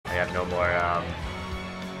have no more, I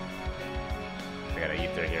got an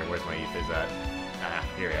ether here. Where's my ethers at? Ah,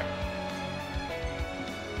 here we are.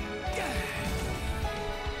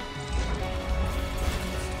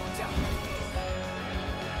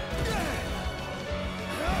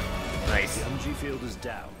 Nice. The MG field is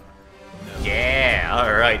down. Yeah,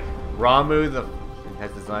 alright. Ramuh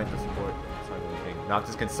has designed to support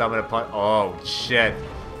Noctis can summon a punch. Oh shit.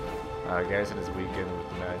 Garrison is weakened with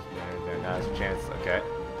the match. Now has a chance. Okay.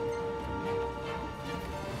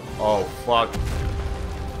 Oh fuck.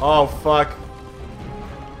 Oh fuck.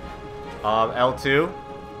 L2.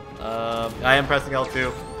 I am pressing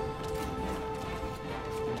L2.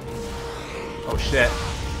 Oh shit.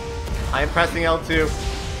 I am pressing L2.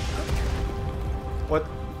 What?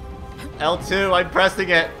 L2, I'm pressing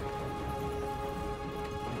it.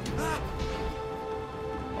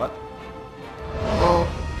 What? Oh.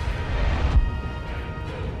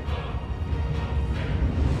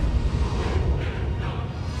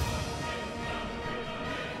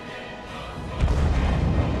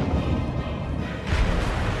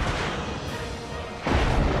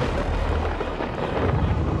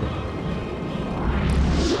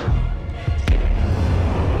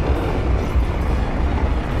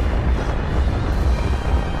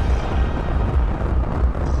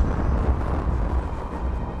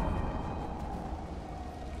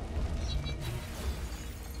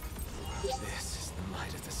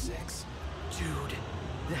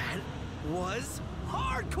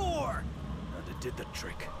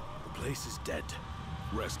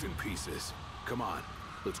 Rest in pieces. Come on,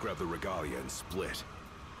 let's grab the regalia and split.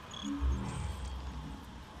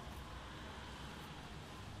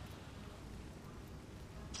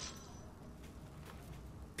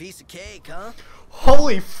 Piece of cake, huh?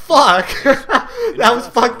 Holy fuck! That was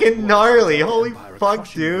fucking gnarly. Holy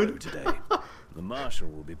fuck, dude. The marshal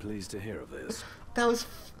will be pleased to hear of this. That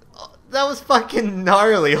was fucking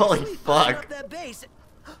gnarly. Holy fuck. That base.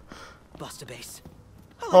 Bust a base.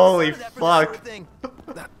 Holy fuck.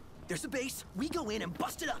 There's a base. We go in and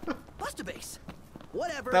bust it up. Bust a base.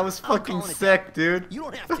 Whatever. That was fucking sick, dude. You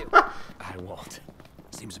don't have to. I won't.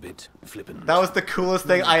 Seems a bit flippant. That was the coolest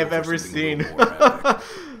thing I have ever seen.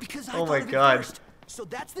 Oh my god. So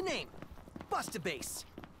that's the name. Bust a base.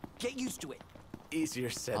 Get used to it. Easier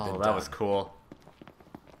said than done. Oh, that was cool.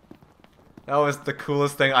 That was the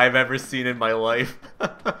coolest thing I've ever seen in my life.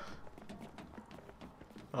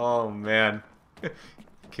 Oh man.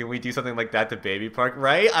 Can we do something like that to Baby Park?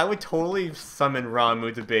 Right? I would totally summon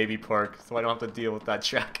Ramuh to Baby Park so I don't have to deal with that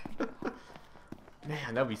track.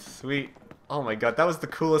 Man, that'd be sweet. Oh my god, that was the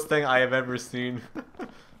coolest thing I have ever seen.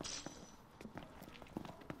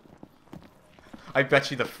 I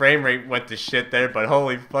bet you the frame rate went to shit there, but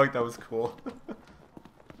holy fuck, that was cool.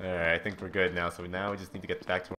 Alright, I think we're good now, so now we just need to get back to